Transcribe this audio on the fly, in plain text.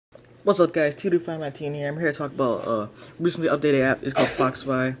What's up, guys? T2519 here. I'm here to talk about recently updated app. It's called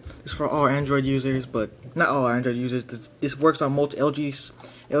Foxfi. It's for all Android users, but not all Android users. This works on multi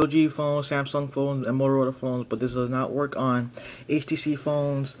LG phones, Samsung phones, and Motorola phones, but this does not work on HTC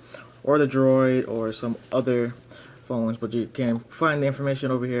phones or the Droid or some other phones. But you can find the information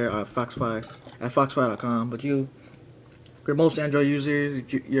over here at foxfi.com. But for most Android users,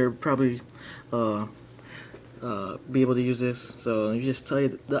 you're probably be able to use this. So you just tell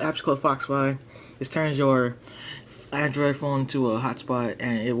you the app's called Foxfi. This turns your Android phone to a hotspot,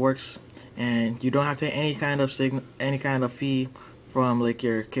 and it works. And you don't have to pay any kind of fee from like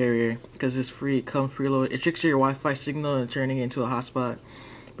your carrier because it's free. It comes preloaded. It tricks your Wi-Fi signal and turning it into a hotspot.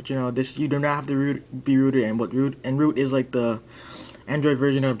 But you do not have to be rooted, and root is like the Android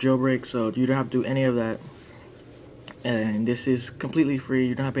version of jailbreak, so you don't have to do any of that. And this is completely free.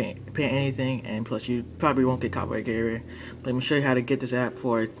 You don't have to pay anything, and plus you probably won't get copyright carrier. But let me show you how to get this app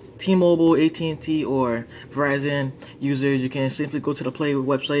for T-Mobile, AT&T, or Verizon users. You can simply go to the Play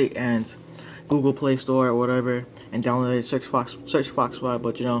website and Google Play Store or whatever, and download it. Search Foxfi.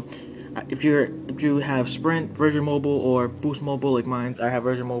 But if you have Sprint, Virgin Mobile, or Boost Mobile like mine, I have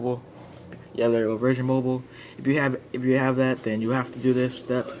Virgin Mobile. Yeah, there you go, Virgin Mobile. If you have that, then you have to do this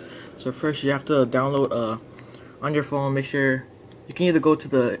step. So first you have to download on your phone. Make sure you can either go to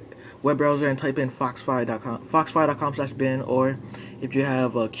the web browser and type in foxfi.com/bin, or if you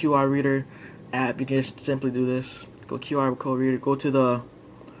have a QR reader app, you can just simply do this. Go QR code reader. Go to the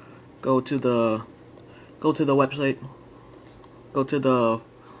website. Go to the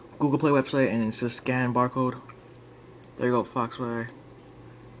Google Play website and just scan barcode. There you go, Foxfi.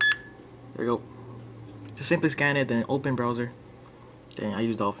 There you go. Just simply scan it, then open browser. Dang, I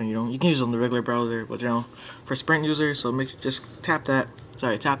use Dolphin. You can use it on the regular browser, but for Sprint users, so just tap that.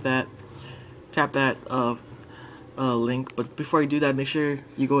 Sorry, tap that link. But before you do that, make sure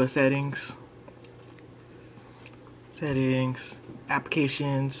you go to settings,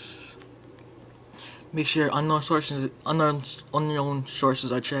 applications. Make sure unknown sources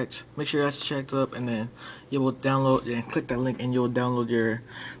are checked. Make sure that's checked up, and then you will download and click that link, and you'll download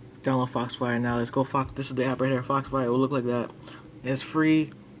Foxfi. Now let's go This is the app right here, Foxfi. It will look like that. It's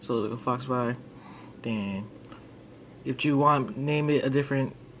free, so Foxfi. Then, if you want, name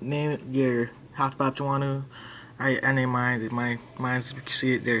your hotspot you want to. I name mine. Mine's, you can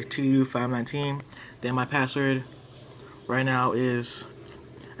see it there, TU519. Then my password right now is,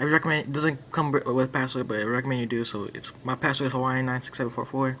 I recommend, it doesn't come with password, but I recommend you do. So my password is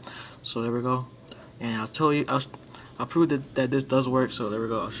Hawaiian96744. So there we go. And I'll prove that this does work. So there we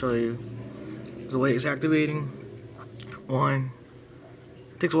go. I'll show you the way it's activating. One.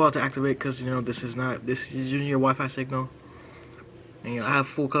 Takes a while to activate because this is using your Wi-Fi signal, and I have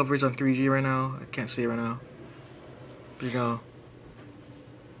full coverage on 3G right now. I can't see it right now, but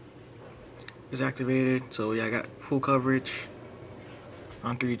it's activated. So yeah, I got full coverage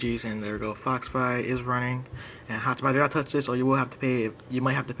on 3Gs, and there we go. Foxfi is running, and hotspot. Do not touch this, or you will have to pay. You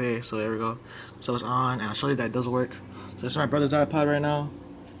might have to pay. So there we go. So it's on, and I'll show you that it does work. So this is my brother's iPod right now,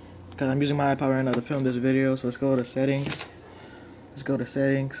 because I'm using my iPod right now to film this video. So let's go to settings. Let's go to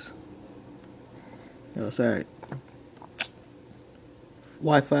settings. Oh, sorry.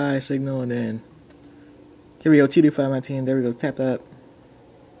 Wi-Fi signal, and then here we go. TD519. There we go. Tap that.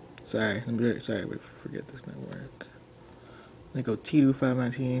 Sorry. Forget this network. Let me go.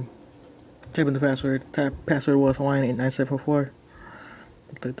 TD519. Type in the password. Password was Hawaiian96744.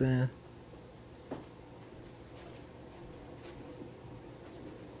 Click that.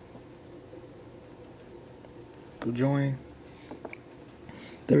 Go join.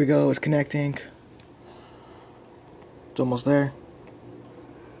 There we go, it's connecting. It's almost there.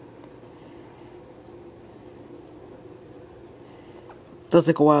 Does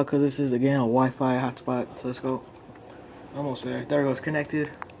take a while because this is again a Wi-Fi hotspot. So let's go. Almost there. There we go, it's connected.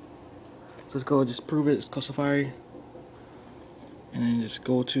 So let's go, just prove it. It's called Safari. And then just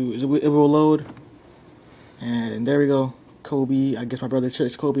go to, it will load. And there we go. Kobe. I guess my brother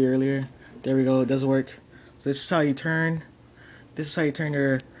searched Kobe earlier. There we go, it does work. So this is how you turn. This is how you turn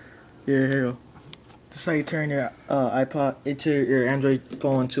your iPod into your Android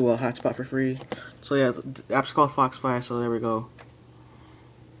phone to a hotspot for free. So yeah, the app's called Foxfi. So there we go.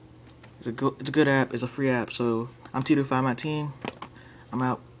 It's a good app. It's a free app. So I'm T2519. I'm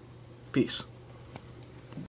out. Peace.